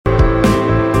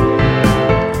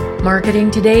Marketing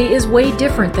today is way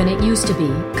different than it used to be.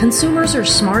 Consumers are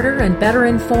smarter and better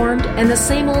informed, and the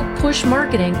same old push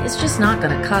marketing is just not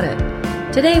going to cut it.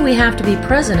 Today we have to be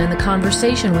present in the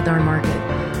conversation with our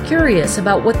market, curious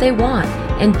about what they want,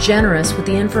 and generous with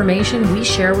the information we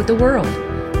share with the world.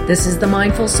 This is the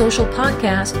Mindful Social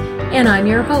Podcast, and I'm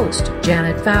your host,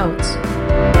 Janet Fouts.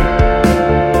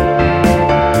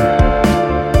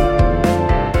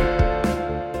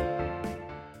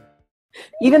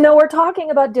 Even though we're talking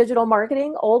about digital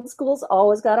marketing, old school's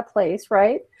always got a place,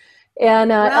 right?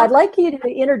 And I'd like you to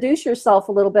introduce yourself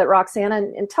a little bit, Roxanne,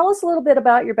 and tell us a little bit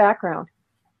about your background.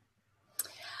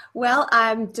 Well,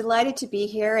 I'm delighted to be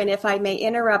here. And if I may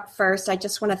interrupt first, I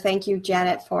just want to thank you,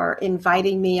 Janet, for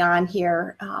inviting me on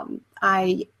here.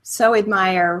 I so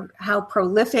admire how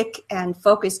prolific and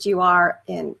focused you are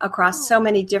across so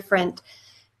many different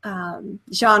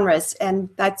genres, and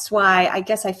that's why I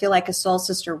guess I feel like a soul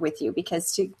sister with you,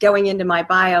 because going into my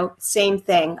bio, same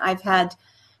thing. I've had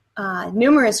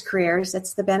numerous careers.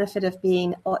 That's the benefit of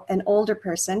being an older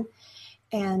person.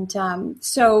 And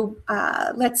so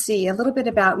let's see, a little bit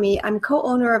about me. I'm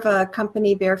co-owner of a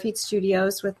company, Barefeet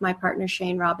Studios, with my partner,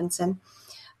 Shane Robinson.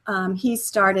 He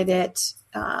started it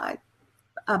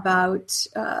about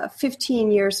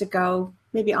 15 years ago,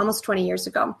 maybe almost 20 years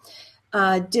ago,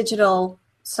 digital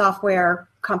software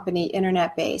company,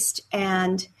 internet-based.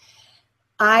 And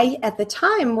I, at the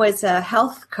time, was a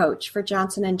health coach for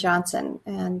Johnson & Johnson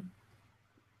and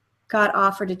got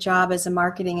offered a job as a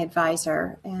marketing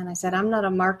advisor. And I said, I'm not a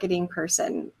marketing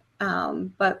person.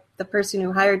 But the person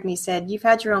who hired me said, you've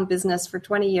had your own business for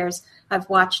 20 years. I've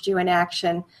watched you in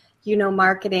action. You know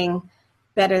marketing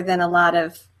better than a lot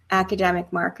of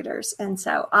academic marketers. And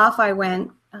so off I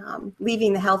went,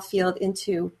 leaving the health field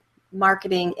into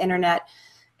marketing, internet,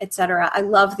 etc. I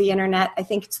love the internet. I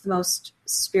think it's the most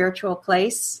spiritual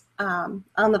place on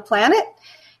the planet.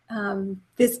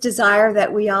 This desire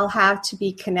that we all have to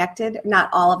be connected, not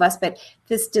all of us, but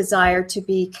this desire to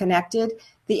be connected,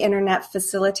 the internet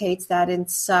facilitates that in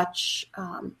such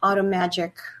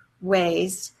automagic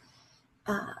ways.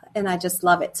 And I just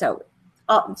love it. So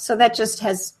that just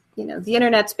has, the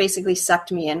internet's basically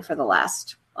sucked me in for the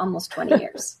last almost 20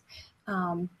 years.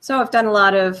 So I've done a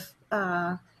lot of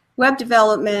web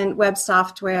development, web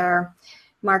software,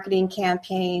 marketing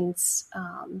campaigns,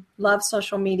 love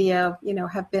social media,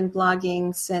 have been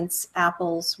blogging since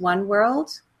Apple's One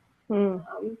World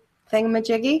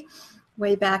thingamajiggy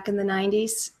way back in the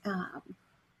 90s.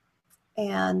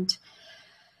 And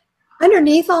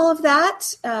underneath all of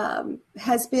that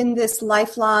has been this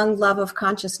lifelong love of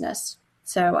consciousness.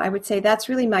 So I would say that's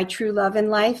really my true love in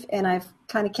life, and I've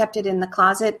kind of kept it in the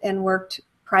closet and worked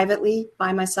privately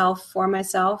by myself, for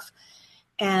myself,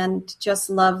 and just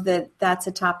love that that's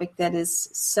a topic that is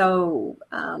so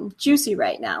juicy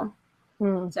right now.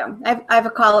 So I have a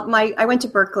call. I went to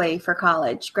Berkeley for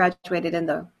college, graduated in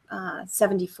the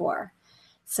 74.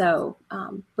 So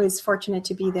was fortunate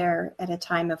to be there at a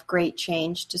time of great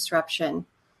change, disruption,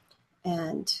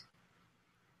 and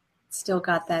still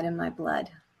got that in my blood.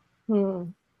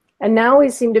 And now we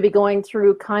seem to be going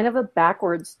through kind of a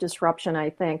backwards disruption, I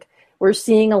think. We're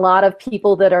seeing a lot of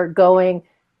people that are going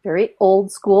very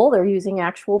old school. They're using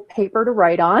actual paper to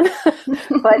write on.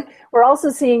 But we're also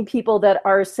seeing people that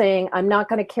are saying, I'm not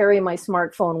going to carry my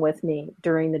smartphone with me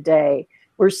during the day.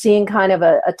 We're seeing kind of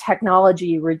a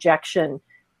technology rejection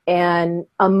and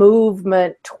a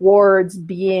movement towards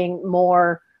being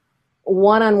more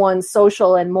one-on-one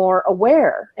social and more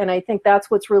aware. And I think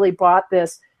that's what's really brought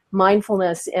this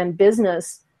mindfulness and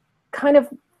business kind of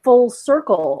full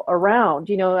circle around.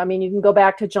 You can go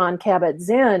back to Jon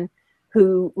Kabat-Zinn,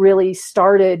 who really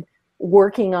started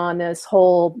working on this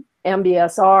whole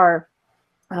MBSR,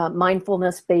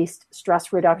 mindfulness-based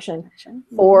stress reduction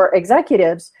for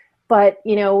executives. But,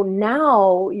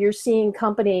 now you're seeing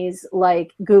companies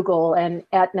like Google and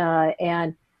Aetna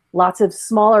and lots of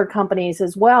smaller companies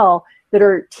as well that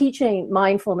are teaching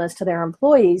mindfulness to their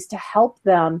employees to help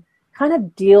them kind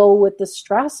of deal with the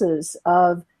stresses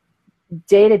of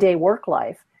day-to-day work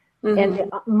life. And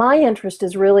my interest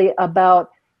is really about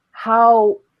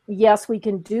how, yes, we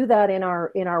can do that in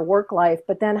our work life,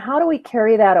 but then how do we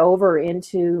carry that over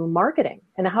into marketing,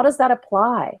 and how does that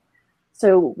apply?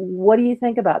 So what do you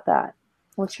think about that?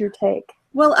 What's your take?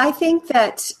 Well, I think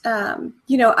that,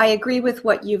 I agree with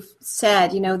what you've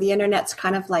said. The internet's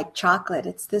kind of like chocolate.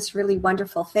 It's this really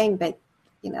wonderful thing, but,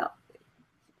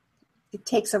 it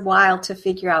takes a while to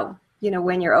figure out,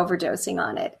 when you're overdosing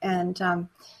on it. And,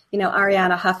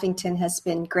 Arianna Huffington has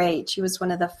been great. She was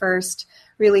one of the first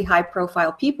really high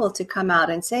profile people to come out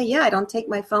and say, yeah, I don't take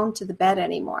my phone to the bed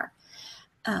anymore.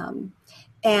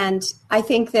 And I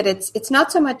think that it's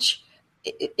not so much,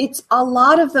 it's a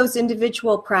lot of those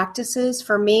individual practices.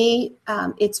 For me,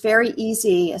 it's very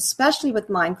easy, especially with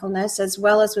mindfulness as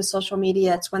well as with social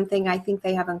media. It's one thing I think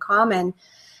they have in common,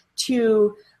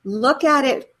 to look at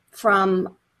it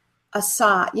from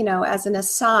aside, as an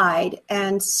aside,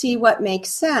 and see what makes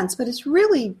sense. But it's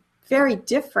really very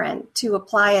different to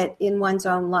apply it in one's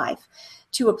own life,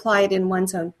 to apply it in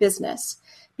one's own business.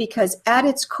 Because at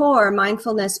its core,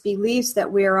 mindfulness believes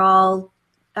that we're all,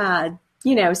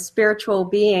 spiritual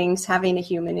beings having a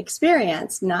human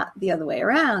experience, not the other way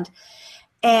around.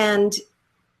 And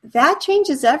that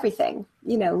changes everything,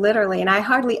 literally. And I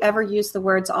hardly ever use the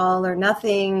words all or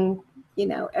nothing,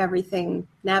 everything,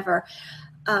 never.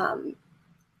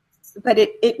 But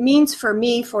it means for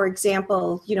me, for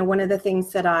example, one of the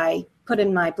things that I put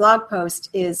in my blog post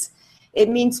is it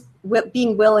means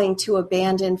being willing to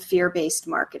abandon fear-based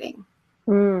marketing.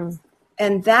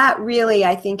 And that really,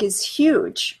 I think, is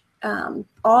huge.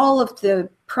 All of the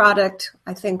product,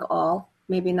 I think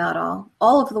maybe not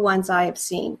all of the ones I have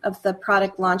seen of the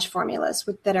product launch formulas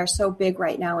that are so big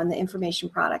right now in the information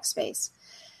product space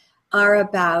are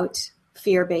about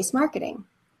fear-based marketing.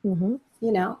 Mm-hmm.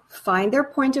 Find their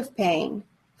point of pain,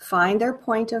 find their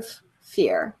point of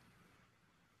fear,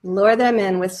 lure them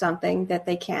in with something that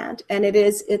they can't. And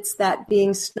it's that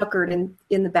being snookered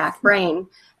in the back brain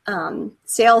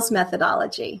sales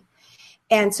methodology.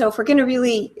 And so if we're going to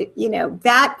really,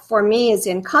 that for me is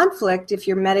in conflict if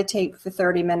you meditate for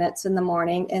 30 minutes in the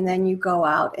morning and then you go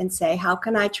out and say, how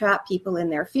can I trap people in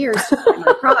their fears to buy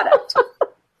my product?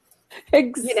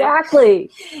 Exactly.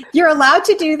 You're allowed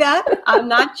to do that. I'm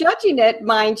not judging it,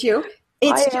 mind you.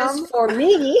 It's just for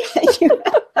me. You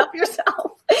help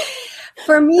yourself.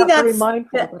 For me, that's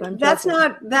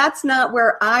not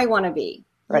where I want to be.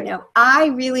 Right. I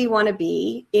really want to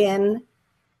be in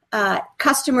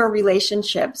customer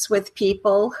relationships with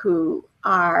people who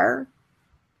are,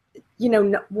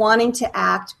 wanting to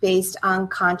act based on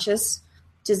conscious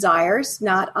desires,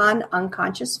 not on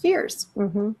unconscious fears.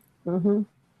 Mm-hmm. Mm-hmm.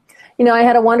 I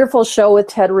had a wonderful show with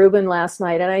Ted Rubin last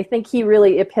night, and I think he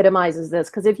really epitomizes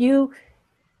this, because if you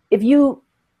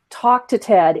talk to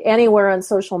Ted anywhere on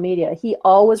social media, he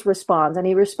always responds, and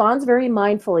he responds very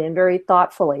mindfully and very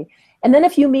thoughtfully. And then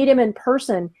if you meet him in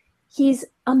person, he's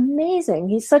amazing.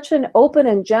 He's such an open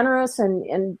and generous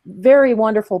and very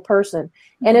wonderful person.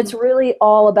 Mm-hmm. And it's really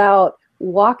all about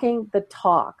walking the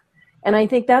talk. And I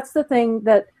think that's the thing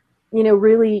that,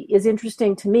 really is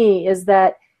interesting to me, is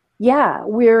that,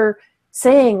 we're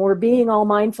saying we're being all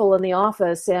mindful in the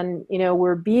office, and,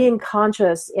 we're being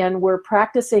conscious, and we're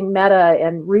practicing metta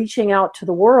and reaching out to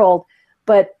the world.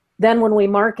 But then when we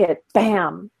market,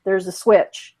 bam, there's a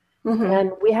switch. Mm-hmm.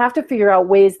 And we have to figure out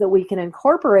ways that we can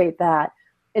incorporate that.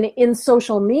 And in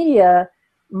social media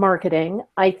marketing,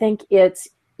 I think it's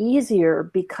easier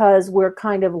because we're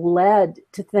kind of led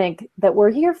to think that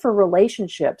we're here for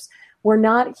relationships. We're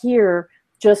not here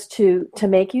just to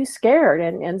make you scared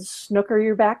and snooker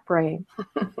your back brain.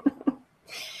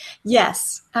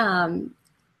 Yes,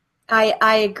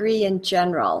 I agree in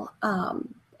general.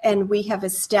 And we have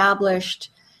established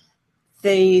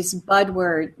these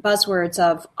buzzwords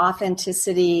of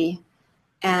authenticity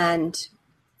and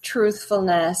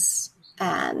truthfulness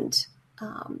and,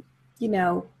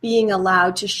 being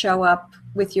allowed to show up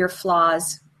with your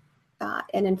flaws.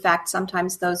 And in fact,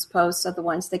 sometimes those posts are the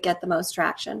ones that get the most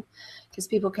traction because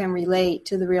people can relate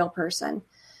to the real person.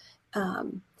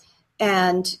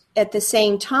 And at the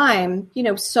same time,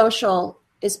 social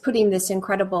is putting this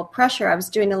incredible pressure. I was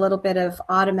doing a little bit of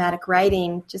automatic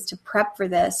writing just to prep for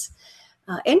this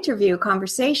interview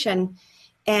conversation.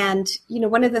 And,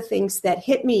 one of the things that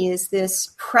hit me is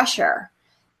this pressure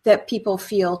that people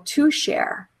feel to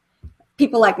share.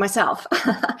 People like myself,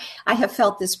 I have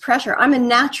felt this pressure. I'm a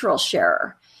natural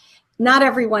sharer. Not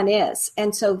everyone is.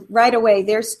 And so right away,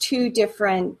 there's two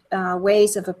different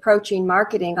ways of approaching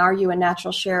marketing. Are you a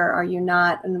natural sharer? Are you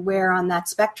not? And where on that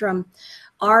spectrum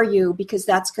are you? Because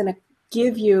that's going to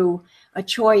give you a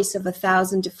choice of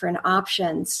 1,000 different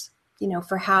options,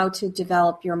 for how to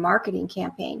develop your marketing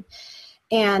campaign.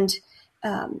 And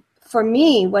for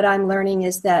me, what I'm learning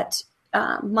is that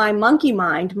my monkey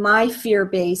mind, my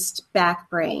fear-based back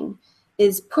brain,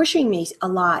 is pushing me a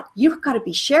lot. You've got to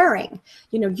be sharing.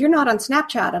 You're not on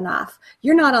Snapchat enough.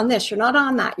 You're not on this. You're not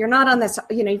on that. You're not on this.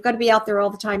 You've got to be out there all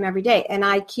the time, every day. And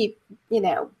I keep,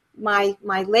 my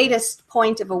latest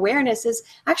point of awareness is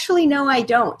actually, no, I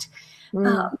don't.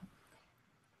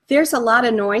 There's a lot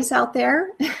of noise out there.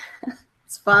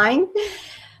 It's fine.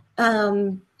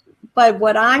 But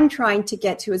what I'm trying to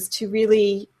get to is to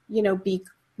really, be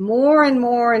more and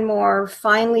more and more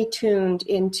finely tuned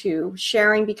into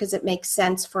sharing because it makes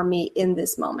sense for me in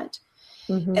this moment,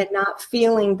 and not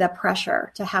feeling the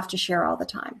pressure to have to share all the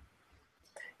time.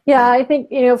 Yeah, I think,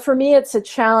 for me, it's a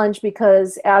challenge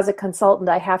because as a consultant,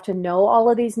 I have to know all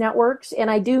of these networks,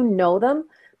 and I do know them.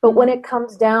 But when it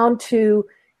comes down to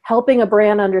helping a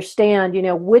brand understand,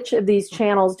 which of these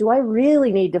channels do I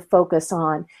really need to focus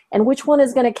on, and which one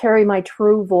is going to carry my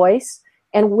true voice,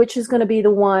 and which is going to be the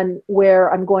one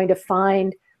where I'm going to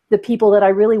find the people that I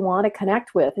really want to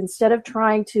connect with, instead of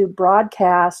trying to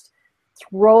broadcast,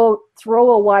 throw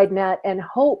a wide net and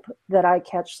hope that I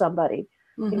catch somebody.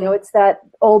 It's that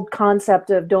old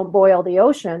concept of don't boil the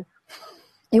ocean.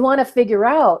 You want to figure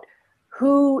out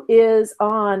who is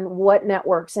on what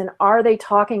networks, and are they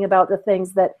talking about the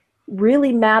things that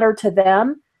really matter to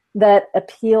them, that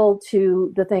appeal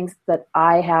to the things that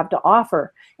I have to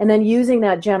offer. And then using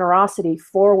that generosity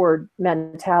forward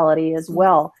mentality as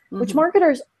well, which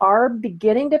marketers are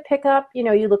beginning to pick up.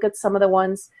 You look at some of the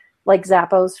ones like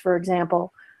Zappos, for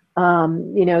example,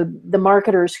 the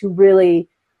marketers who really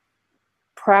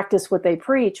practice what they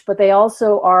preach, but they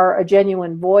also are a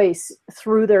genuine voice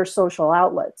through their social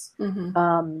outlets.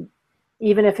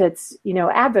 Even if it's,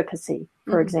 advocacy,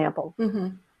 for example.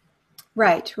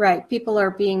 Right. People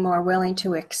are being more willing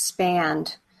to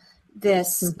expand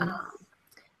this.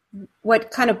 What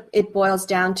kind of it boils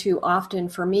down to often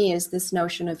for me is this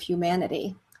notion of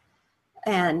humanity.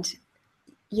 And,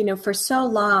 for so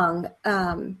long,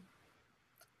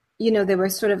 there were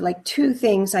sort of like two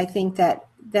things I think that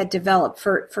developed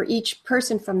for each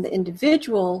person from the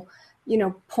individual,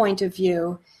 point of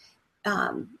view.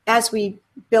 As we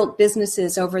built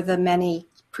businesses over the many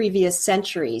previous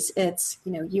centuries, it's,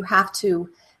 you have to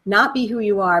not be who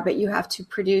you are, but you have to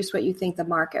produce what you think the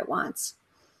market wants.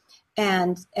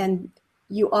 And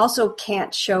you also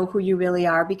can't show who you really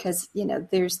are because,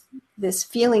 there's this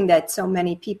feeling that so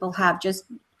many people have, just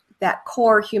that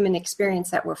core human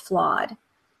experience that we're flawed,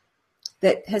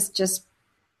 that has just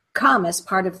come as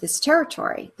part of this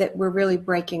territory that we're really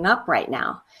breaking up right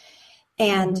now.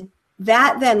 And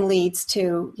that then leads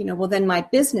to, well, then my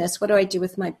business, what do I do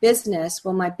with my business?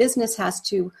 Well, my business has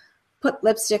to put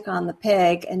lipstick on the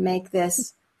pig and make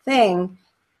this thing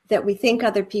that we think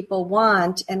other people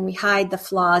want, and we hide the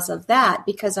flaws of that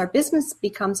because our business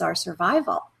becomes our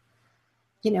survival.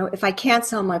 If I can't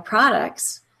sell my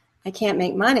products, I can't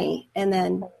make money. And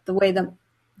then the way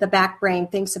the back brain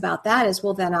thinks about that is,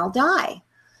 well, then I'll die.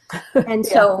 And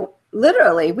so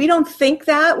literally, we don't think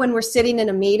that when we're sitting in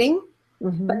a meeting,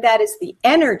 but that is the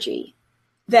energy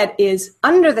that is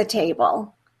under the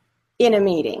table in a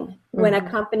meeting when a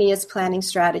company is planning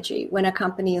strategy, when a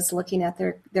company is looking at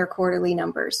their quarterly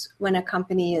numbers, when a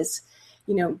company is,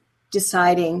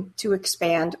 deciding to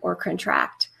expand or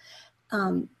contract.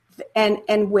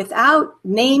 And without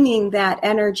naming that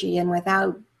energy and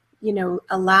without,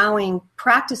 allowing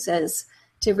practices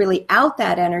to really out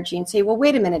that energy and say, well,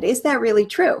 wait a minute, is that really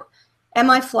true? Am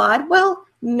I flawed? Well,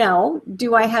 no.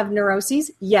 Do I have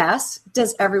neuroses? Yes.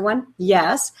 Does everyone?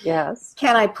 Yes. Yes.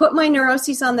 Can I put my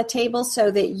neuroses on the table so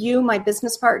that you, my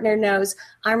business partner, knows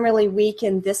I'm really weak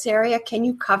in this area? Can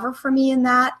you cover for me in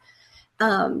that?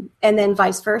 And then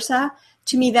vice versa.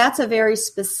 To me, that's a very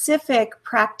specific,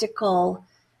 practical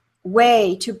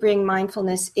way to bring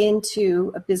mindfulness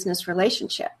into a business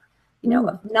relationship.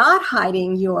 Of not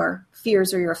hiding your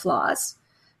fears or your flaws,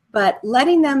 but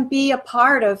letting them be a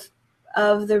part of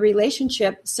the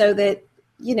relationship so that,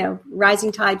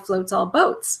 rising tide floats all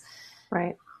boats.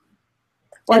 Right.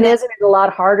 Well, and isn't it a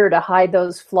lot harder to hide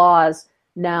those flaws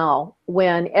now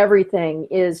when everything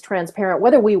is transparent?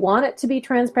 Whether we want it to be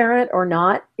transparent or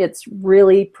not, it's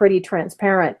really pretty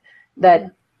transparent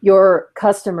that your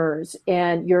customers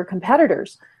and your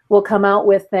competitors will come out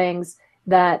with things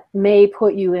that may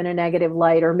put you in a negative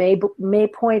light or may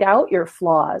point out your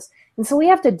flaws. And so we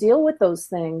have to deal with those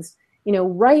things,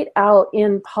 right out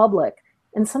in public.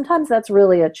 And sometimes that's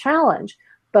really a challenge,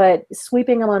 but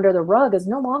sweeping them under the rug is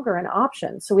no longer an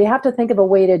option. So we have to think of a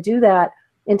way to do that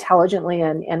intelligently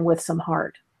and with some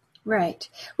heart. Right.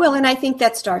 Well, and I think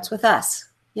that starts with us.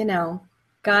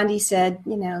 Gandhi said,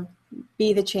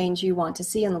 be the change you want to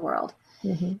see in the world.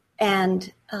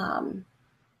 And,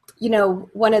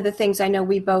 one of the things I know,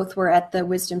 we both were at the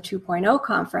Wisdom 2.0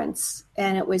 conference,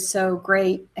 and it was so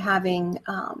great having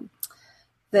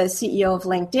the CEO of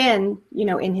LinkedIn,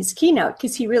 in his keynote,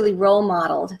 because he really role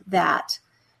modeled that,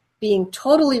 being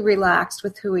totally relaxed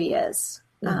with who he is,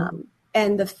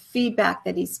 and the feedback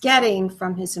that he's getting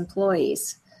from his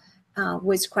employees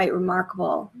was quite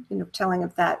remarkable. Telling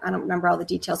of that, I don't remember all the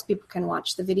details. People can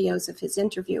watch the videos of his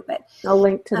interview, but I'll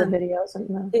link to the videos.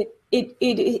 And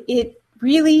it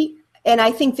really, and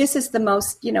I think this is the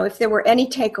most, if there were any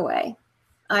takeaway,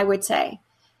 I would say,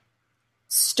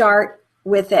 start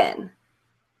within.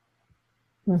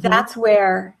 Mm-hmm. That's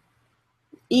where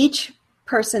each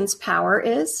person's power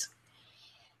is.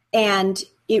 And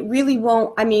it really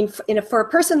won't, for a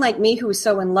person like me who's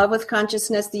so in love with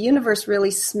consciousness, the universe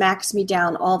really smacks me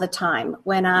down all the time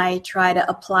when I try to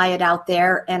apply it out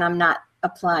there and I'm not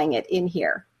applying it in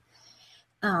here.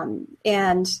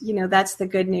 That's the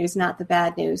good news, not the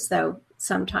bad news, though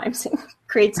sometimes it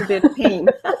creates a bit of pain.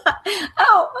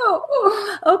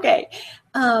 Okay.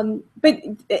 So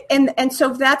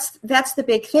that's the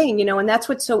big thing, and that's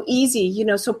what's so easy,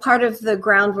 so part of the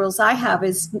ground rules I have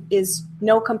is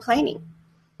no complaining.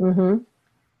 Mm-hmm.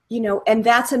 And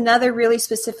that's another really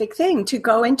specific thing, to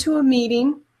go into a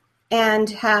meeting and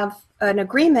have an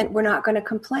agreement. We're not going to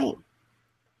complain.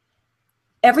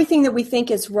 Everything that we think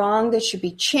is wrong, that should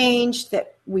be changed,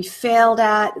 that we failed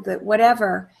at, that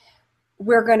whatever,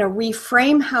 we're going to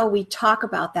reframe how we talk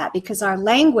about that, because our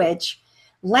language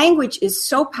is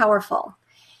so powerful.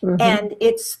 Mm-hmm. And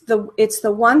it's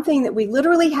the one thing that we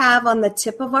literally have on the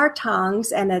tip of our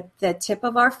tongues and at the tip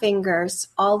of our fingers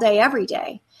all day, every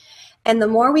day. And the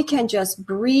more we can just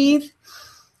breathe,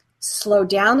 slow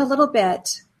down a little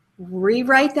bit,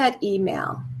 rewrite that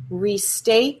email,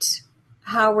 restate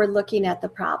how we're looking at the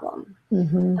problem.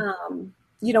 Mm-hmm.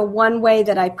 One way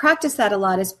that I practice that a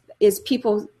lot is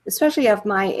people, especially of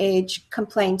my age,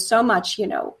 complain so much,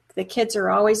 the kids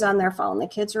are always on their phone. The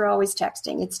kids are always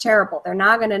texting. It's terrible. They're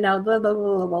not going to know, blah, blah,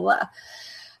 blah, blah,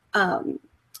 blah.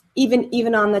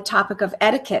 Even on the topic of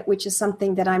etiquette, which is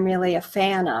something that I'm really a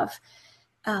fan of,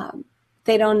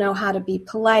 they don't know how to be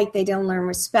polite. They don't learn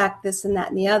respect, this and that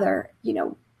and the other.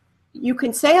 You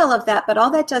can say all of that, but all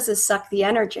that does is suck the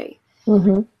energy.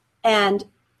 Mm-hmm. And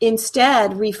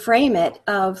instead reframe it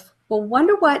of, well,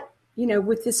 wonder what,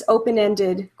 with this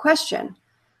open-ended question,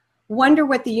 wonder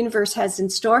what the universe has in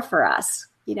store for us.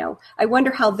 I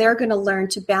wonder how they're going to learn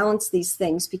to balance these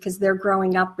things, because they're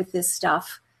growing up with this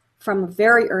stuff from a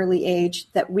very early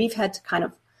age that we've had to kind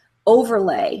of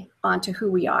overlay onto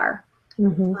who we are.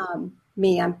 Mm-hmm.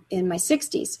 I'm in my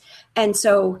 60s. And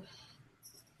so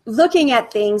looking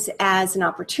at things as an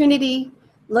opportunity,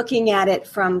 looking at it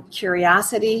from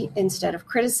curiosity instead of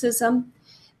criticism,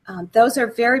 those are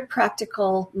very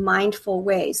practical, mindful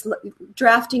ways.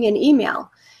 Drafting an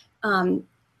email.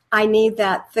 I need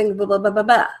that thing, blah, blah, blah, blah,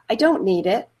 blah. I don't need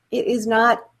it. It is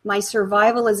not, my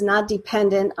survival is not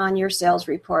dependent on your sales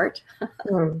report.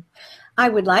 I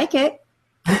would like it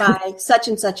by such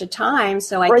and such a time,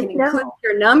 so I can include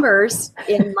your numbers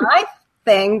in my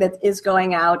thing that is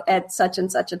going out at such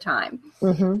and such a time.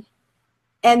 Mm-hmm.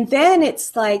 And then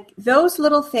it's like those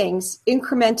little things,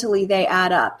 incrementally, they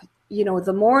add up.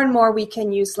 The more and more we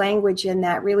can use language in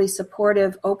that really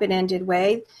supportive, open-ended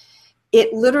way,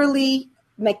 it literally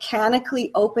mechanically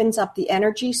opens up the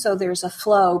energy, so there's a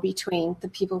flow between the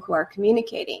people who are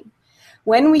communicating.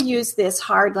 When we use this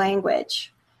hard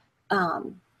language,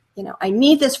 I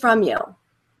need this from you.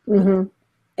 Mm-hmm.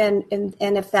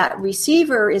 And if that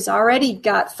receiver is already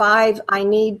got 5 I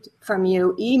need from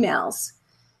you emails,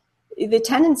 the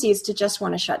tendency is to just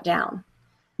want to shut down,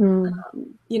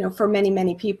 for many,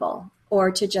 many people,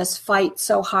 or to just fight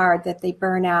so hard that they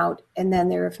burn out and then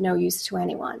they're of no use to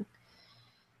anyone.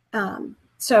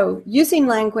 So using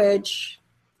language,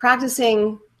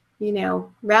 practicing,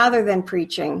 rather than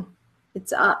preaching,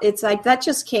 it's like that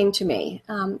just came to me.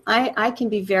 I can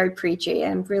be very preachy,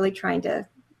 and I'm really trying to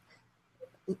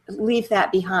leave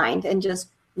that behind and just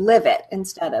live it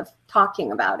instead of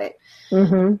talking about it.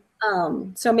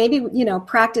 Mm-hmm. So maybe,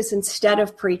 practice instead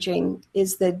of preaching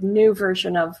is the new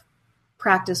version of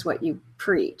practice what you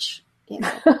preach.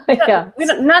 Yeah.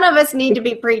 None of us need to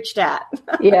be preached at.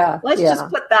 Yeah. Let's just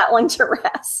put that one to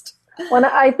rest. Well,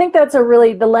 I think that's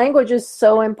the language is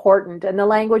so important, and the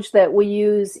language that we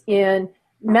use in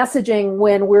messaging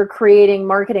when we're creating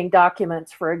marketing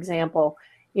documents, for example,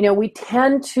 we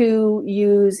tend to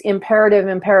use imperative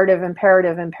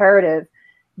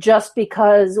just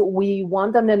because we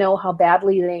want them to know how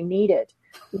badly they need it,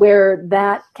 where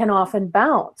that can often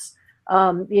bounce.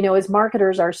 As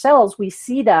marketers ourselves, we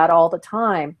see that all the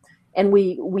time, and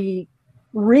we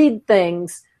read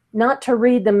things not to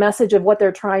read the message of what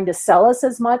they're trying to sell us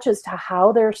as much as to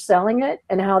how they're selling it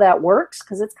and how that works,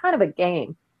 because it's kind of a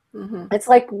game. Mm-hmm. It's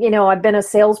like, I've been a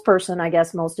salesperson, I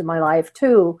guess, most of my life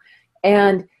too.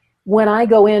 And when I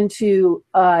go into,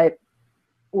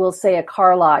 we'll say a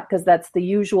car lot, because that's the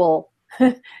usual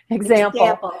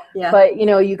example. Yeah. But,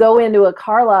 you go into a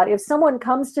car lot, if someone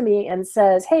comes to me and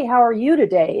says, hey, how are you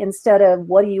today? Instead of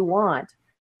what do you want?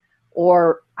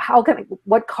 Or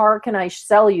what car can I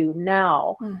sell you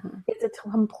now? Mm-hmm. It's a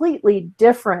completely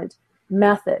different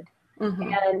method.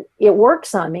 Mm-hmm. And it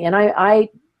works on me. And I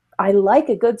like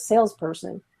a good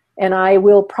salesperson, and I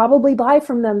will probably buy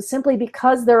from them simply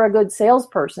because they're a good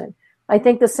salesperson. I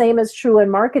think the same is true in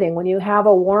marketing. When you have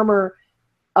a warmer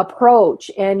approach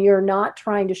and you're not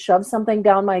trying to shove something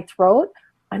down my throat,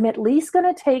 I'm at least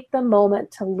going to take the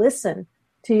moment to listen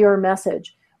to your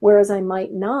message, whereas I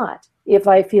might not if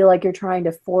I feel like you're trying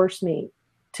to force me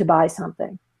to buy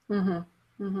something.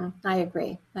 Mm-hmm. Mm-hmm. I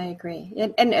agree.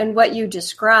 And what you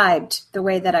described, the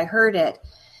way that I heard it,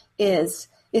 is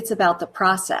it's about the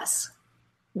process.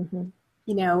 Mm-hmm.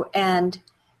 And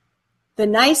the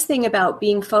nice thing about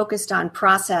being focused on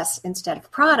process instead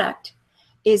of product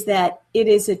is that it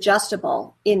is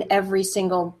adjustable in every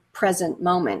single present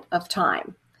moment of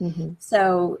time. Mm-hmm.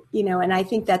 So, and I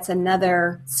think that's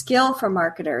another skill for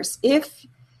marketers. If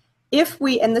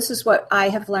we, and this is what I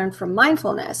have learned from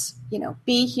mindfulness,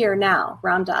 be here now.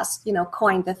 Ram Dass,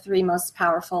 coined the 3 most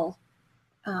powerful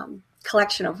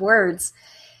collection of words.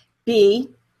 Be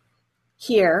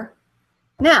here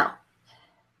now.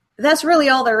 That's really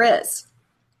all there is.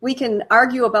 We can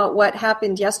argue about what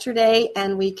happened yesterday,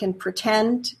 and we can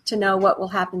pretend to know what will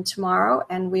happen tomorrow,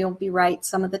 and we'll be right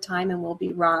some of the time and we'll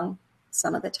be wrong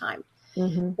some of the time.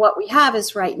 Mm-hmm. What we have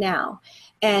is right now.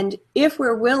 And if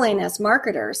we're willing as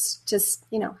marketers to,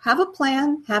 have a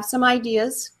plan, have some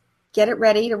ideas, get it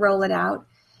ready to roll it out,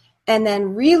 and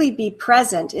then really be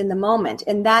present in the moment.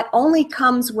 And that only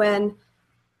comes when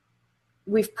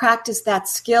we've practiced that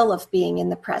skill of being in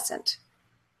the present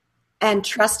and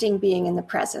trusting being in the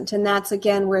present. And that's,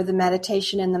 again, where the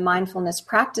meditation and the mindfulness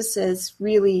practices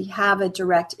really have a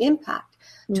direct impact.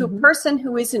 Mm-hmm. To a person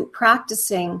who isn't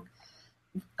practicing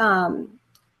and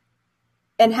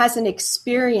hasn't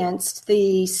experienced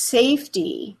the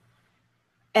safety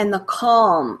and the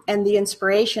calm and the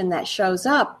inspiration that shows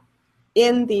up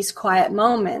in these quiet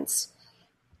moments,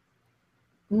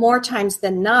 more times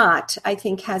than not, I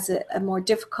think has a more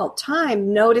difficult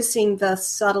time noticing the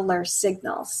subtler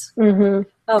signals mm-hmm.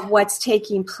 of what's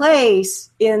taking place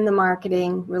in the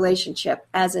marketing relationship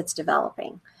as it's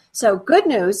developing. So good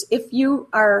news, if you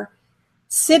are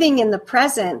sitting in the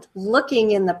present,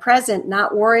 looking in the present,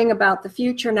 not worrying about the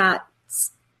future, not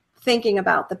thinking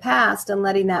about the past and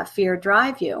letting that fear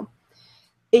drive you,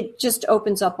 it just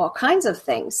opens up all kinds of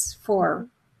things for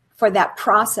that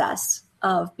process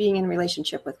of being in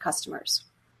relationship with customers.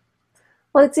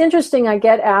 Well, it's interesting. I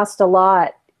get asked a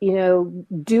lot,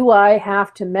 do I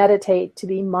have to meditate to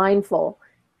be mindful?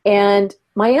 And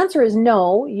my answer is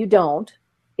no, you don't.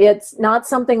 It's not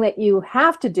something that you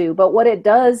have to do, but what it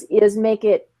does is make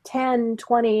it 10,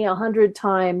 20, 100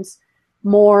 times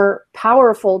more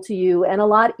powerful to you and a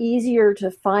lot easier to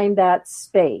find that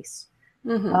space.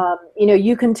 Mm-hmm.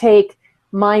 You can take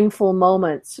mindful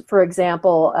moments, for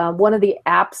example. One of the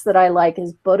apps that I like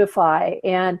is Buddhify,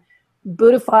 and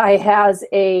Buddhify has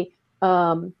a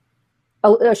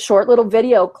short little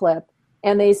video clip,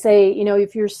 and they say,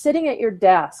 if you're sitting at your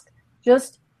desk,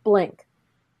 just blink.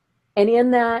 And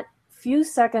in that few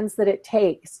seconds that it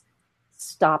takes,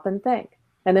 stop and think,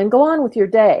 and then go on with your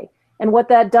day. And what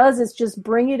that does is just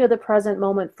bring you to the present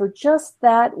moment for just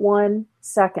that 1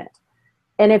 second.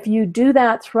 And if you do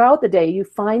that throughout the day, you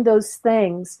find those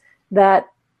things that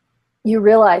you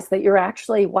realize that you're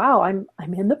actually, wow, I'm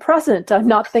in the present. I'm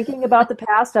not thinking about the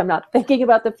past. I'm not thinking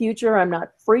about the future. I'm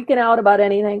not freaking out about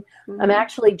anything. Mm-hmm. I'm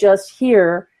actually just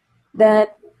here.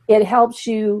 That it helps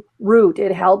you root.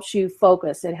 It helps you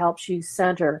focus. It helps you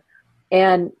center.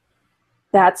 And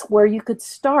that's where you could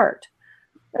start.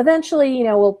 Eventually,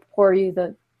 we'll pour you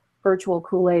the virtual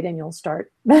Kool-Aid and you'll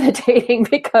start meditating,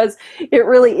 because it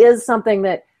really is something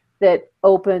that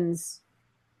opens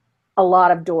a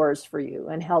lot of doors for you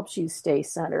and helps you stay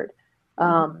centered.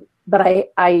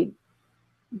 But I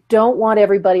don't want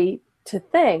everybody to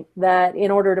think that in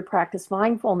order to practice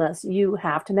mindfulness, you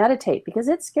have to meditate, because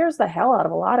it scares the hell out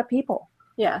of a lot of people.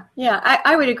 Yeah,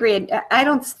 I would agree. I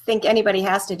don't think anybody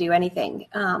has to do anything.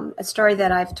 A story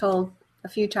that I've told a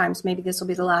few times, maybe this will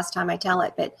be the last time I tell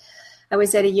it, but I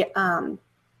was at a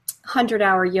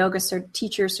 100-hour yoga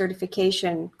teacher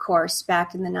certification course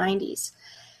back in the 90s.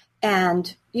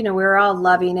 And, we were all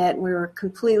loving it. We were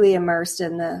completely immersed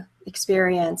in the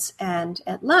experience. And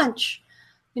at lunch,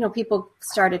 people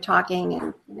started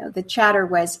talking, and, the chatter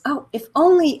was, oh, if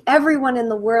only everyone in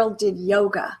the world did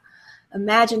yoga,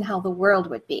 imagine how the world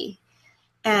would be.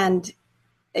 And,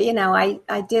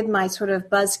 I did my sort of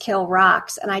buzzkill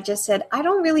rocks, and I just said, I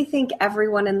don't really think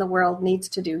everyone in the world needs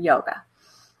to do yoga,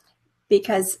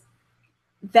 because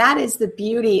that is the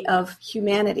beauty of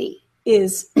humanity,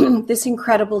 is this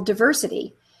incredible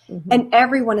diversity. And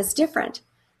everyone is different.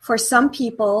 For some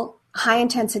people, high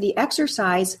intensity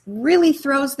exercise really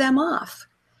throws them off.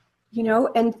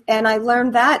 And I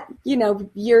learned that,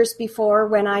 years before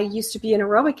when I used to be an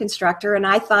aerobic instructor, and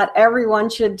I thought everyone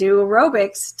should do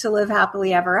aerobics to live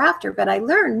happily ever after. But I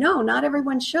learned, no, not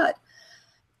everyone should.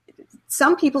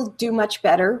 Some people do much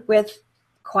better with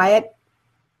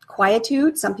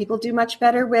quietude. Some people do much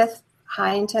better with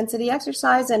high intensity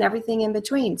exercise and everything in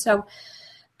between. So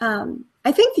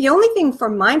I think the only thing for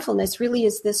mindfulness really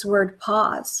is this word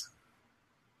pause.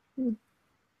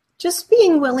 Just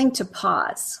being willing to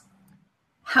pause.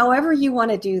 However you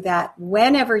want to do that,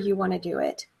 whenever you want to do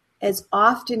it, as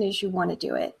often as you want to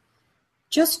do it,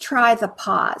 just try the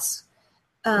pause.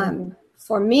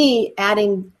 For me,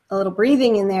 adding a little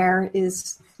breathing in there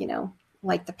is,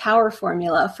 like the power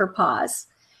formula for pause.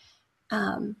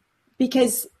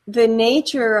 Because the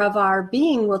nature of our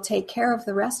being will take care of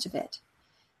the rest of it.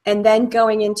 And then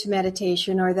going into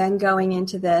meditation, or then going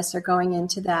into this or going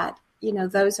into that,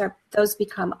 those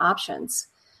become options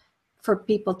for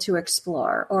people to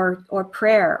explore, or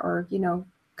prayer, or,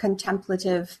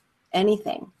 contemplative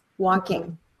anything,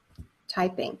 walking,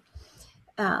 typing.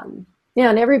 And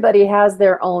everybody has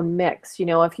their own mix.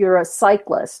 If you're a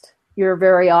cyclist, you're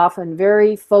very often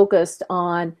very focused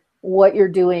on what you're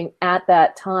doing at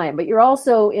that time, but you're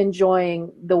also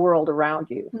enjoying the world around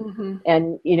you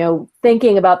and,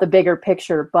 thinking about the bigger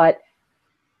picture. But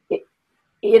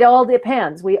it all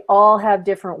depends. We all have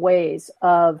different ways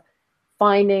of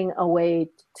finding a way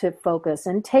to focus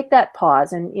and take that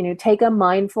pause and, take a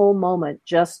mindful moment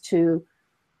just to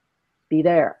be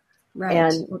there. Right.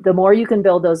 And the more you can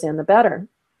build those in, the better.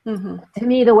 To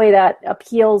me, the way that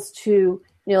appeals to,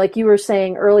 like you were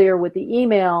saying earlier with the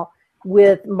email,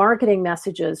 with marketing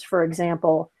messages, for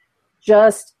example,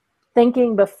 just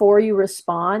thinking before you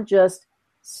respond, just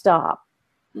stop.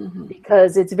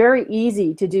 Because it's very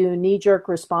easy to do knee-jerk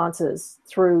responses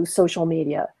through social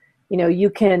media. You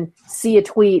can see a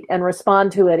tweet and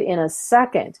respond to it in a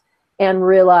second and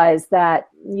realize that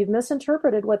you've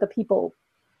misinterpreted what the people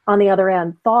on the other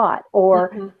end thought,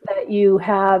 or that you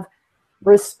have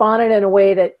responded in a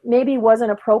way that maybe wasn't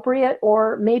appropriate,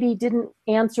 or maybe didn't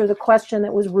answer the question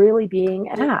that was really being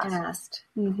asked.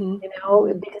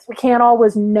 Because we can't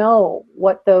always know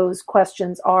what those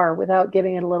questions are without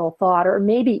giving it a little thought, or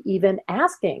maybe even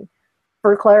asking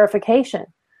for clarification.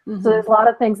 So there's a lot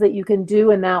of things that you can do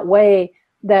in that way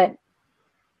that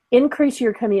increase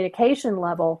your communication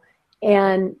level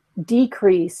and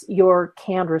decrease your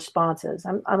canned responses.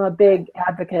 I'm a big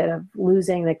advocate of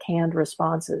losing the canned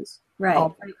responses.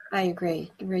 Right. I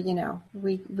agree.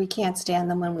 We can't stand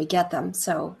them when we get them.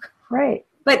 So right.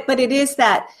 But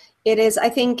I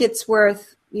think it's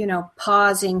worth,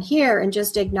 pausing here and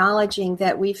just acknowledging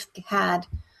that we've had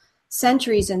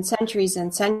centuries and centuries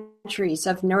and centuries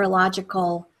of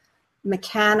neurological,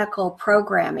 mechanical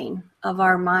programming of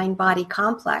our mind-body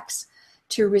complex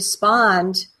to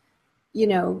respond,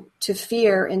 to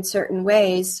fear in certain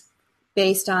ways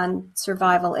based on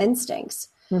survival instincts.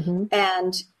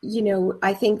 And,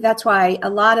 I think that's why a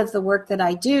lot of the work that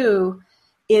I do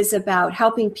is about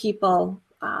helping people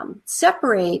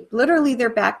separate literally their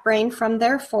back brain from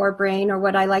their forebrain, or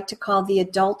what I like to call the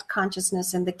adult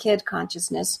consciousness and the kid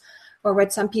consciousness, or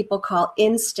what some people call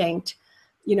instinct,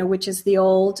 which is the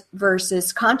old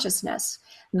versus consciousness.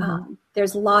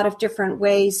 There's a lot of different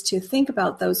ways to think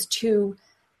about those two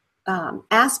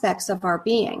aspects of our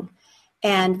being.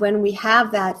 And when we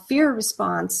have that fear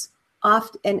response,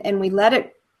 and we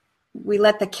let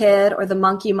the kid, or the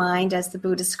monkey mind, as the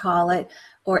Buddhists call it,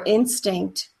 or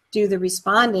instinct do the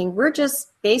responding, we're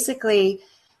just basically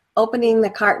opening the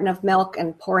carton of milk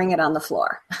and pouring it on the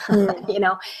floor.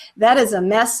 That is a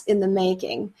mess in the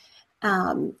making.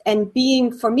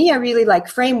 And for me, I really like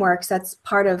frameworks. That's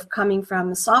part of coming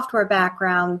from a software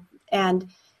background and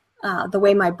the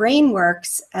way my brain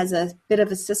works as a bit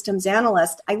of a systems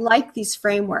analyst. I like these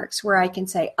frameworks where I can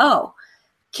say, oh,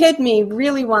 kid me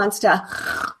really wants to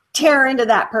tear into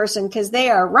that person because they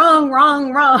are wrong.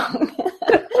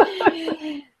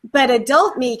 But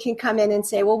adult me can come in and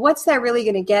say, well, what's that really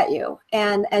going to get you?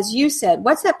 And as you said,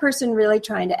 what's that person really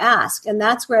trying to ask? And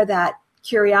that's where that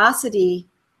curiosity,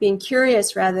 being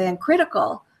curious rather than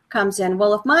critical, comes in.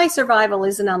 Well, if my survival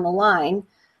isn't on the line,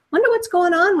 wonder what's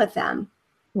going on with them.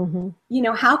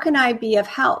 How can I be of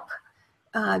help?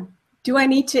 Do I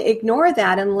need to ignore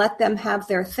that and let them have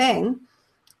their thing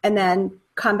and then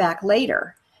come back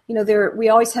later? We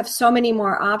always have so many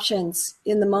more options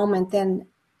in the moment than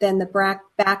the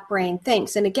back brain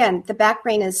thinks. And again, the back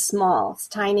brain is small, it's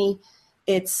tiny,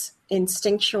 it's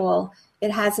instinctual.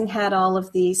 It hasn't had all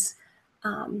of these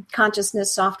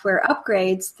consciousness software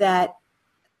upgrades that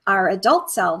our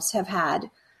adult selves have had,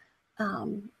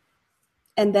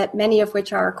 and that many of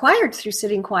which are acquired through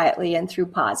sitting quietly and through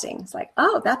pausing. It's like,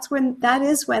 oh, that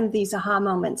is when these aha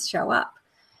moments show up.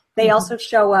 They also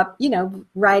show up,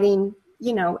 riding,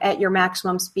 at your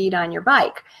maximum speed on your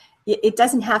bike. It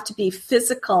doesn't have to be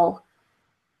physical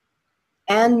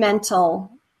and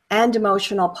mental and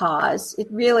emotional pause. It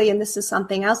really, and this is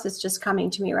something else that's just coming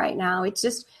to me right now, it's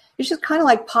just kind of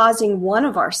like pausing one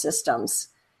of our systems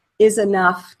is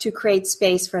enough to create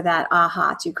space for that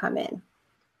aha to come in.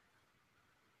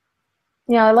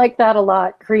 Yeah, I like that a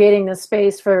lot, creating the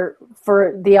space for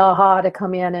the aha to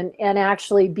come in and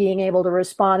actually being able to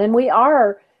respond. And we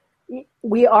are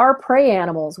prey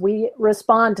animals. We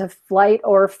respond to flight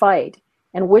or fight.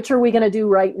 And which are we going to do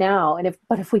right now?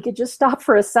 But if we could just stop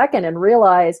for a second and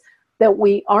realize that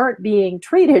we aren't being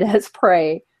treated as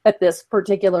prey at this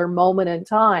particular moment in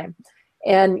time,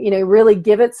 and really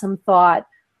give it some thought,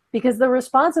 because the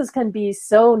responses can be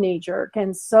so knee-jerk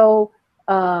and so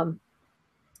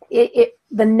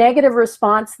the negative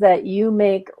response that you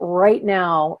make right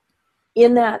now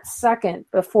in that second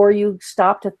before you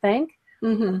stop to think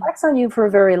reflects on you for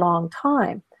a very long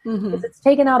time. Because it's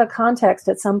taken out of context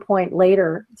at some point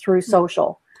later through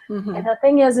social. And the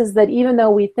thing is that even though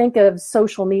we think of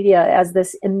social media as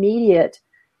this immediate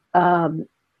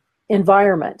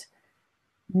environment,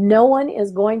 no one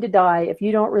is going to die if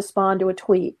you don't respond to a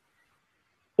tweet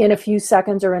in a few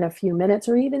seconds or in a few minutes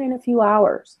or even in a few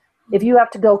hours. If you have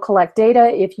to go collect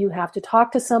data, if you have to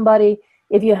talk to somebody,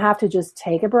 if you have to just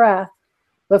take a breath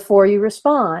before you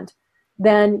respond,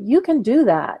 then you can do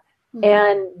that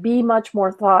and be much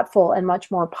more thoughtful and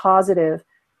much more positive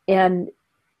and,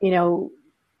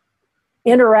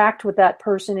 interact with that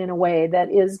person in a way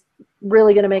that is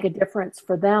really going to make a difference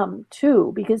for them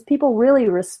too, because people really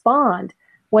respond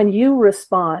when you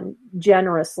respond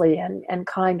generously and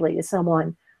kindly to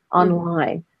someone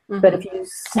online. But if you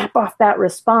snap off that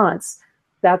response,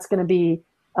 that's going to be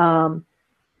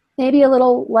maybe a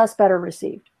little less better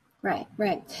received.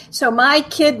 Right. So my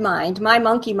kid mind, my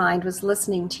monkey mind was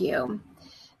listening to you.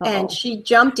 And she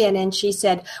jumped in and she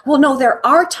said, well, no, there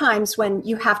are times when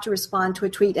you have to respond to a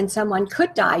tweet and someone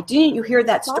could die. Didn't you hear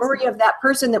that story of that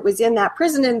person that was in that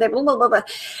prison and blah, blah, blah, blah.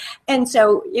 And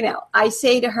so, I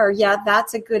say to her, yeah,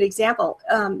 that's a good example.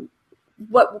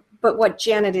 But what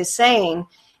Janet is saying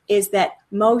is that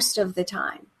most of the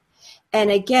time, and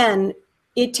again,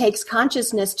 it takes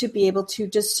consciousness to be able to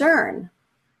discern,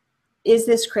 is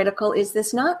this critical? Is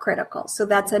this not critical? So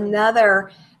that's another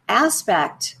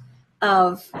aspect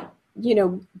of,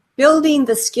 building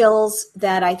the skills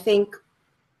that I think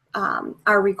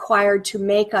are required to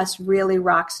make us really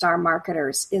rock star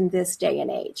marketers in this day and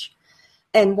age.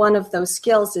 And one of those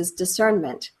skills is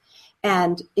discernment.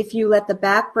 And if you let the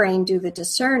back brain do the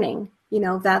discerning,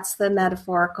 that's the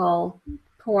metaphorical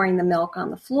pouring the milk on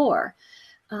the floor.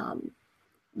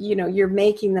 You're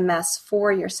making the mess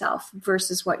for yourself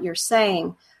versus what you're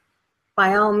saying.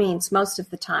 By all means, most of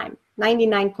the time,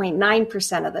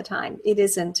 99.9% of the time, it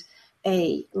isn't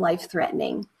a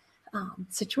life-threatening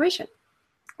situation.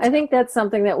 I think that's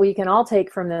something that we can all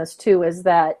take from this too, is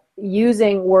that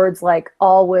using words like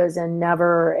always and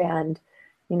never and,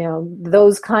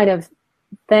 those kind of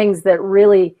things that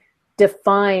really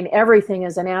define everything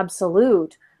as an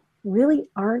absolute really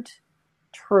aren't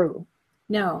true.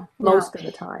 No, most of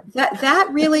the time. That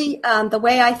really, the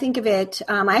way I think of it,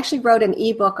 I actually wrote an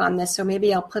ebook on this, so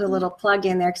maybe I'll put a little plug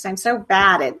in there because I'm so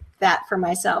bad at that for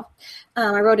myself.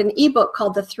 I wrote an ebook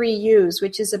called The 3 U's,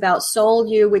 which is about Soul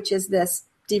You, which is this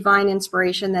divine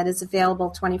inspiration that is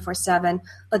available 24/7,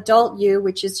 Adult You,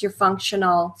 which is your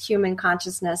functional human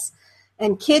consciousness,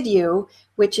 and Kid You,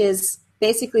 which is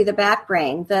basically the back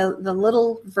brain, the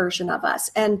little version of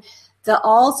us. And the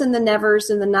alls and the nevers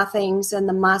and the nothings and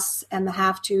the musts and the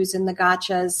have-tos and the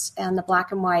gotchas and the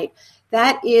black and white,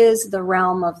 that is the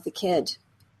realm of the kid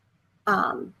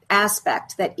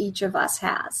aspect that each of us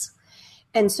has.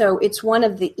 And so it's one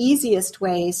of the easiest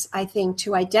ways, I think,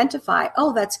 to identify,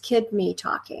 oh, that's kid me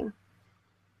talking.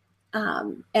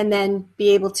 And then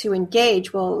be able to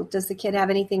engage, well, does the kid have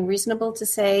anything reasonable to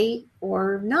say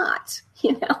or not?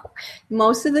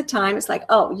 Most of the time it's like,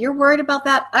 oh, you're worried about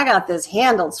that? I got this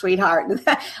handled, sweetheart.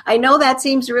 I know that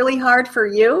seems really hard for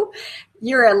you.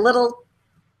 You're a little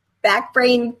back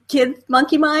brain kid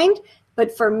monkey mind.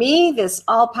 But for me, this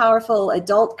all-powerful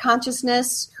adult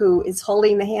consciousness who is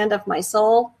holding the hand of my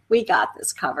soul, we got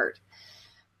this covered.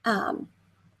 And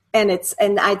it's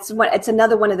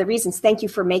another one of the reasons. Thank you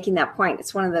for making that point.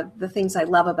 It's one of the things I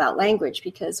love about language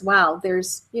because, wow,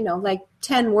 there's, like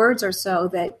 10 words or so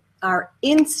that are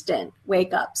instant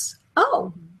wake-ups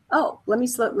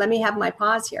let me have my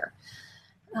pause here.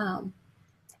 And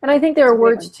I think there are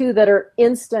words too that are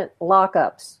instant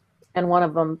lockups,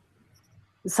 and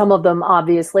some of them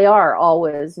obviously are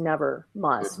always, never,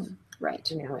 must. Mm-hmm.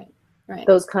 Right. Right.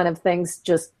 Those kind of things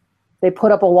they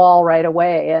put up a wall right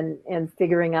away, and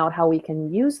figuring out how we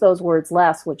can use those words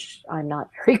less, which I'm not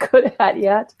very good at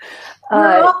yet.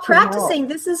 We're all practicing.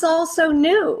 This is all so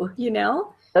new,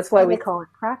 That's why we call it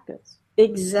practice.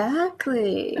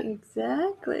 Exactly.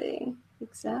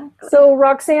 So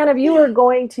Roxanne, if you were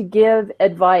going to give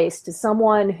advice to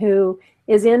someone who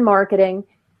is in marketing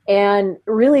and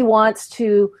really wants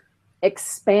to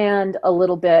expand a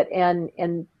little bit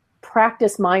and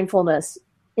practice mindfulness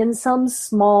in some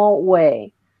small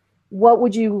way, what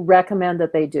would you recommend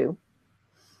that they do?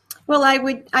 Well,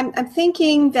 I'm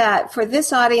thinking that for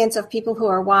this audience of people who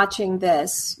are watching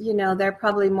this, they're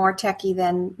probably more techie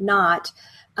than not.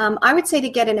 I would say to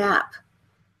get an app,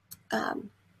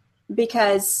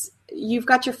 because you've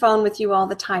got your phone with you all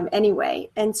the time anyway.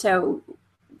 And so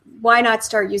why not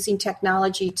start using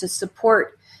technology to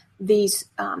support these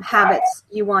habits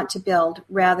you want to build,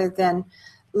 rather than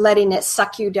letting it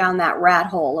suck you down that rat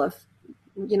hole of,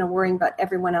 worrying about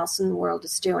everyone else in the world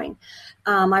is doing.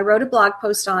 I wrote a blog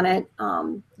post on it.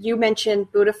 You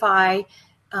mentioned Buddhify.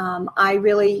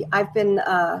 I've been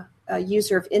a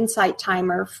user of Insight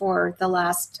Timer for the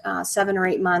last 7 or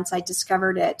 8 months. I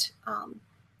discovered it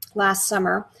last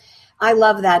summer. I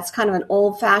love that. It's kind of an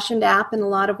old-fashioned app in a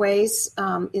lot of ways.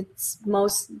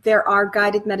 There are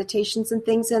guided meditations and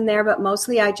things in there, but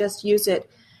mostly I just use it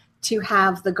to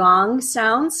have the gong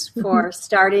sounds for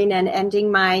starting and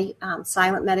ending my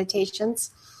silent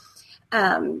meditations.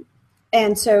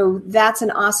 And so that's an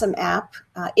awesome app,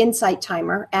 Insight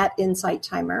Timer, at Insight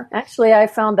Timer. Actually, I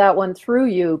found that one through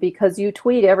you because you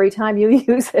tweet every time you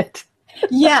use it.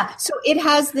 Yeah, so it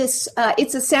has this,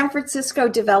 it's a San Francisco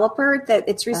developer that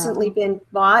it's recently been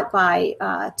bought by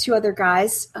 2 other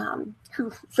guys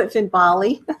who live in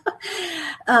Bali.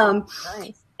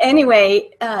 Nice.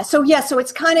 Anyway, so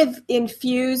it's kind of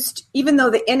infused, even though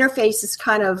the interface is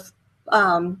kind of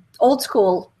old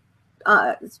school,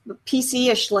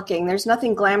 PC-ish looking. There's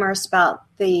nothing glamorous about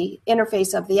the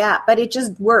interface of the app, but it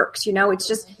just works,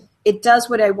 it does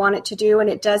what I want it to do, and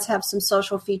it does have some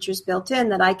social features built in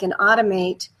that I can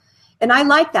automate. And I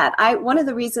like that. One of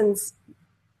the reasons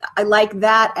I like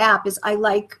that app is I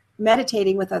like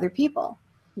meditating with other people.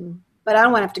 But I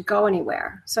don't want to have to go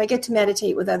anywhere. So I get to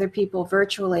meditate with other people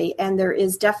virtually, and there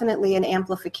is definitely an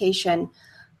amplification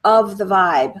of the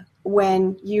vibe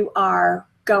when you are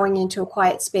going into a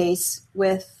quiet space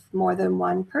with more than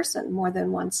one person, more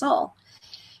than one soul.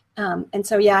 And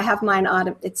so, I have mine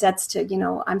on. It sets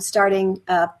to, I'm starting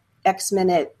a X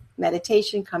minute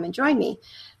meditation. Come and join me.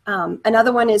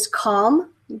 Another one is Calm,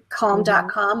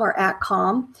 calm.com or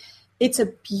 @Calm. It's a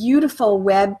beautiful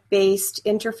web-based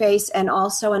interface and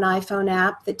also an iPhone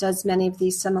app that does many of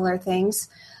these similar things.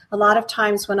 A lot of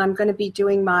times when I'm going to be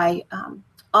doing my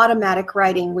automatic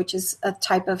writing, which is a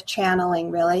type of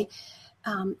channeling really,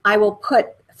 I will put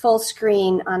full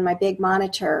screen on my big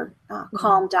monitor,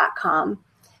 calm.com,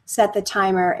 set the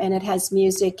timer, and it has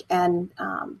music and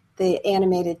the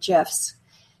animated GIFs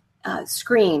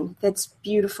screen that's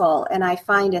beautiful. And I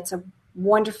find it's a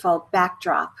wonderful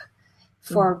backdrop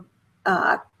for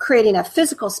creating a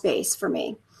physical space for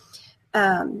me.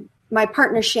 My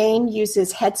partner Shane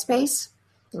uses Headspace,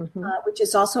 which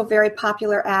is also a very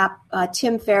popular app.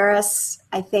 Tim Ferriss,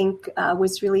 I think,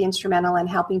 was really instrumental in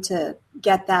helping to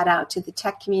get that out to the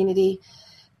tech community.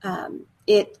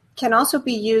 It can also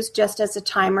be used just as a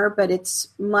timer, but it's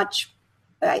much,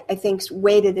 I think,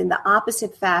 weighted in the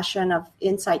opposite fashion of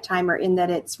Insight Timer, in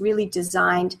that it's really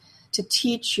designed to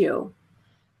teach you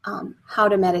how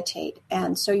to meditate.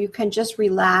 And so you can just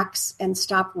relax and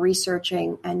stop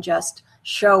researching and just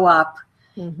show up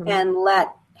and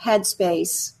let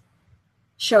Headspace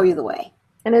show you the way.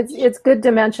 And it's good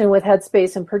to mention with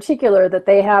Headspace in particular that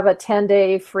they have a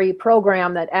 10-day free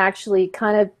program that actually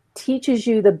kind of teaches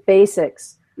you the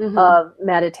basics of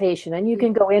meditation. And you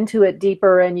can go into it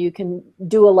deeper and you can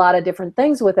do a lot of different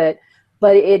things with it,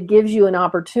 but it gives you an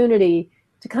opportunity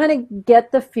to kind of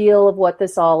get the feel of what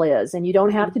this all is. And you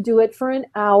don't have to do it for an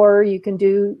hour. You can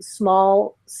do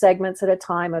small segments at a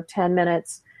time of 10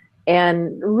 minutes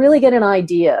and really get an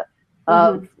idea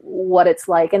of what it's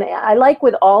like. And I like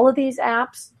with all of these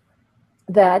apps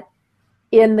that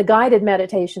in the guided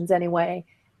meditations anyway,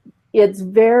 it's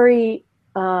very,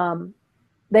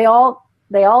 they all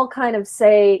kind of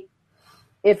say,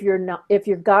 if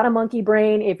you've got a monkey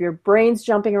brain, if your brain's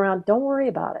jumping around, don't worry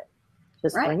about it.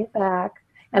 Just bring it back.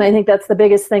 And I think that's the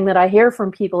biggest thing that I hear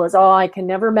from people is, oh, I can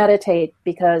never meditate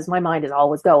because my mind is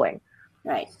always going.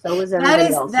 Right. So is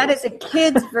everybody else. That is a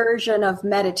kid's version of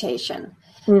meditation.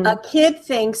 A kid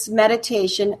thinks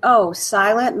meditation,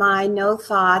 silent mind, no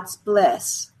thoughts,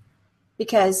 bliss,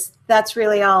 because that's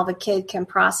really all the kid can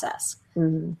process.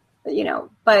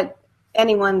 But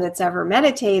anyone that's ever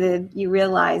meditated, you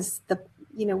realize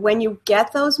when you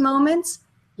get those moments,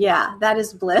 that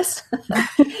is bliss.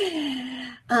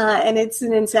 And it's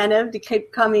an incentive to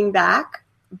keep coming back.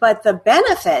 But the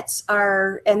benefits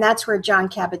are, and that's where Jon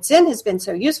Kabat-Zinn has been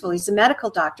so useful. He's a medical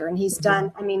doctor, and he's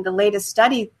done, the latest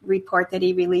study report that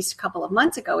he released a couple of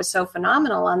months ago is so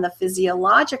phenomenal on the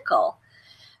physiological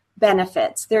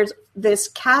benefits. There's this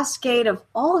cascade of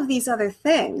all of these other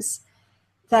things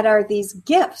that are these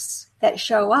gifts that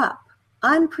show up,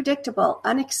 unpredictable,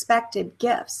 unexpected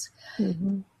gifts.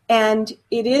 And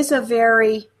it is a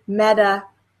very meta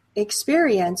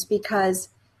experience, because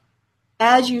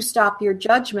as you stop your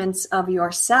judgments of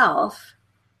yourself,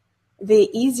 the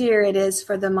easier it is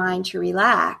for the mind to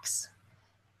relax.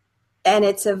 And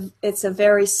it's a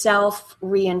very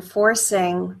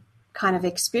self-reinforcing kind of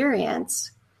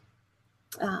experience,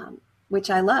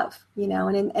 which I love,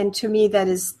 and to me, that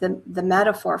is the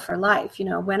metaphor for life.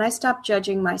 When I stop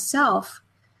judging myself,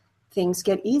 things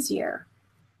get easier.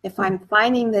 If I'm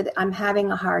finding that I'm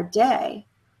having a hard day,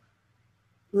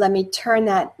 let me turn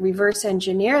that, reverse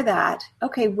engineer that.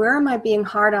 Okay, where am I being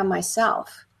hard on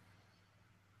myself?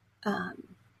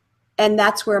 And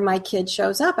that's where my kid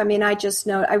shows up. I just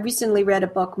know, I recently read a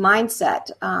book,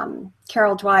 Mindset,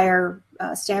 Carol Dwyer,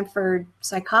 Stanford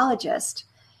psychologist.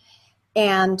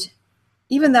 And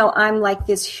even though I'm like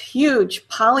this huge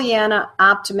Pollyanna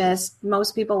optimist,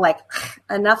 most people like,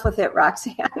 enough with it,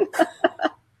 Roxanne.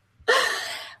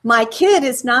 My kid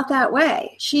is not that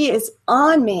way. She is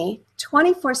on me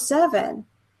 24/7.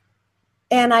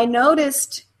 And I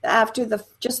noticed after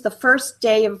just the first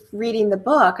day of reading the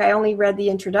book, I only read the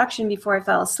introduction before I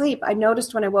fell asleep. I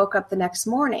noticed when I woke up the next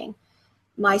morning,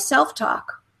 my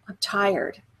self-talk, I'm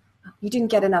tired. You didn't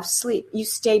get enough sleep. You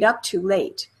stayed up too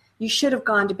late. You should have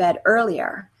gone to bed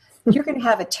earlier. You're going to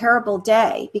have a terrible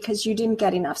day because you didn't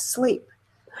get enough sleep.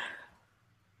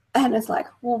 And it's like,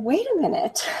 well, wait a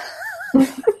minute. I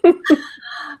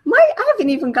haven't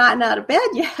even gotten out of bed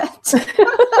yet. And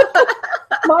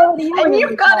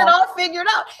you've got it all figured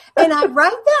out. And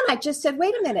right then I just said,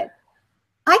 wait a minute,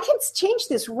 I can change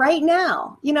this right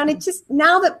now. And it just,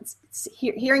 now that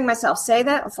hearing myself say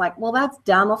that, it's like, well, that's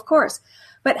dumb, of course.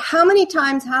 But how many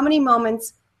times, how many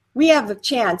moments we have the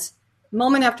chance,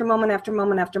 moment after moment after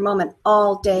moment after moment,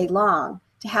 all day long,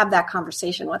 to have that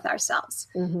conversation with ourselves.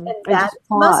 And that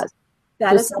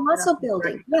is a muscle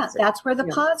building. Yeah, that's where the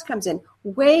pause comes in.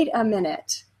 Wait a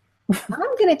minute.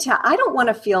 I'm going to I don't want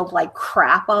to feel like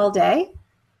crap all day.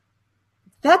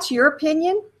 That's your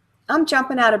opinion. I'm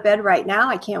jumping out of bed right now.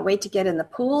 I can't wait to get in the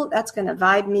pool. That's going to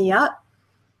vibe me up.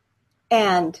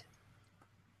 And,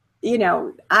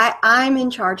 I'm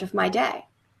in charge of my day.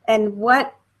 And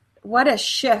what a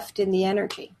shift in the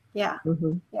energy. Yeah.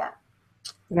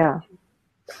 Yeah.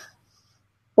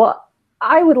 Well,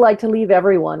 I would like to leave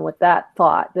everyone with that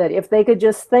thought, that if they could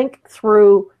just think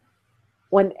through,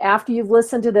 after you've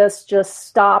listened to this, just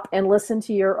stop and listen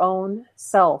to your own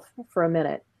self for a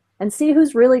minute and see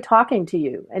who's really talking to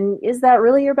you. And is that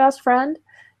really your best friend?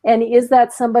 And is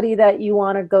that somebody that you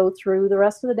want to go through the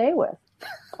rest of the day with?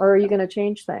 Or are you going to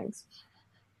change things?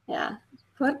 Yeah.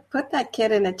 Put that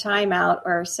kid in a timeout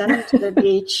or send them to the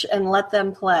beach and let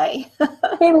them play.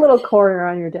 Paint a little corner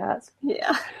on your desk.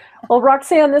 Yeah. Well,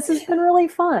 Roxanne, this has been really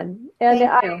fun. And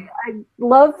I'd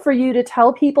love for you to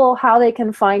tell people how they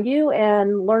can find you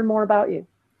and learn more about you.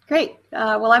 Great.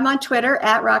 Well, I'm on Twitter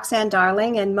at Roxanne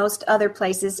Darling and most other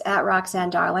places at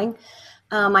Roxanne Darling.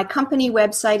 My company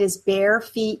website is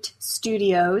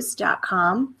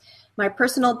barefeetstudios.com. My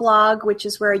personal blog, which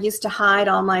is where I used to hide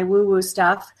all my woo-woo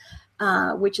stuff,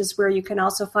 which is where you can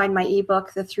also find my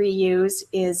ebook, The 3 U's,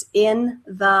 is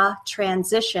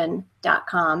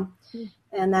inthetransition.com.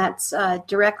 And that's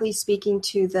directly speaking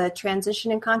to the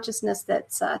transition in consciousness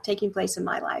that's taking place in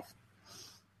my life.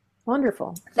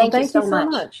 Wonderful. Thank you so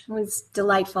much. It was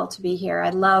delightful to be here. I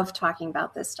love talking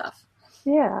about this stuff.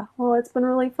 Yeah. Well, it's been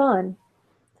really fun.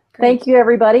 Great. Thank you,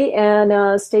 everybody.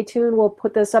 And stay tuned. We'll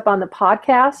put this up on the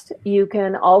podcast. You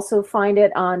can also find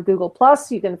it on Google+.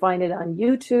 You can find it on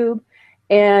YouTube.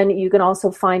 And you can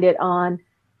also find it on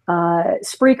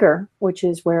Spreaker, which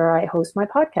is where I host my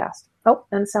podcast. Oh,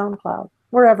 and SoundCloud.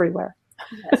 We're everywhere.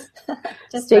 Yes.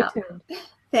 Just stay tuned.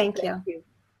 Thank you.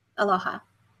 Aloha.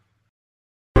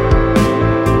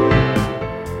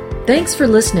 Thanks for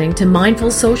listening to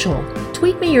Mindful Social,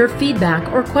 Tweet me your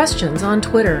feedback or questions on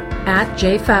Twitter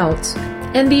 @JFouts.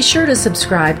 And be sure to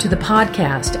subscribe to the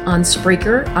podcast on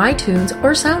Spreaker, iTunes,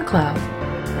 or SoundCloud.